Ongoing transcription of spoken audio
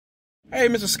Hey,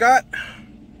 Mr. Scott.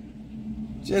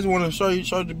 Just want to show you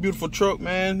the beautiful truck,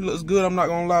 man. Looks good. I'm not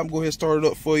gonna lie. I'm gonna go ahead and start it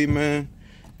up for you, man.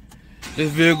 This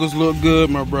vehicles look good,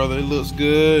 my brother. It looks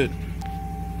good.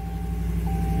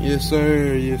 Yes,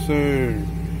 sir. Yes, sir.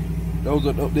 Those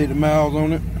are the updated miles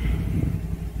on it.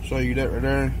 Show you that right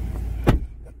there.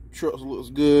 Trucks looks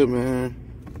good, man.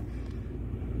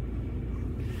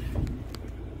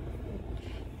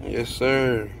 Yes,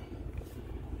 sir.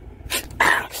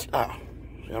 Oh,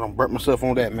 I don't burn myself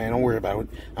on that, man. Don't worry about it.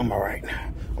 I'm all right.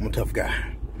 I'm a tough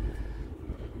guy.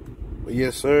 But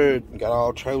yes, sir. Got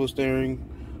all trailer steering,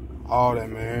 all that,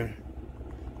 man.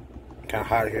 Kind of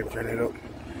hot here. Turn it up.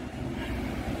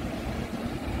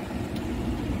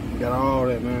 Got all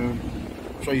that, man.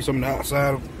 Show you some of the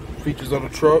outside features of the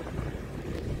truck.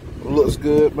 It looks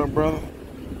good, my brother.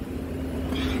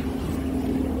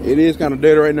 It is kind of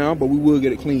dirty right now, but we will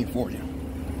get it clean for you.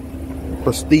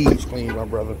 Prestige clean, my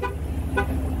brother.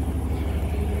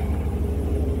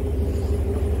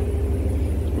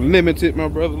 Limited, my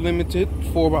brother, limited.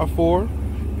 4x4.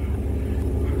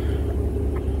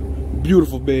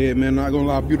 Beautiful bed, man. Not gonna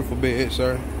lie, beautiful bed,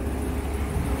 sir.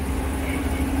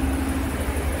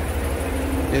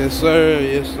 Yes, sir.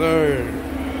 Yes, sir.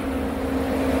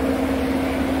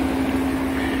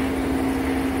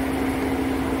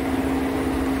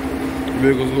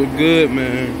 Vehicles look good,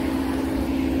 man.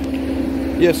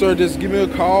 Yes, sir. Just give me a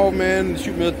call, man.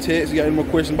 Shoot me a text. You got any more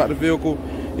questions about the vehicle?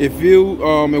 If you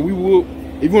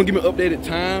if you want to give me an updated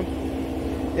time,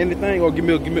 anything, or give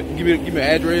me an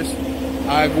address,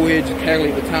 I'll go ahead and just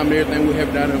calculate the time and everything. We'll have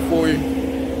it down there for you.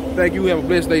 Thank you. Have a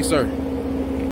blessed day, sir.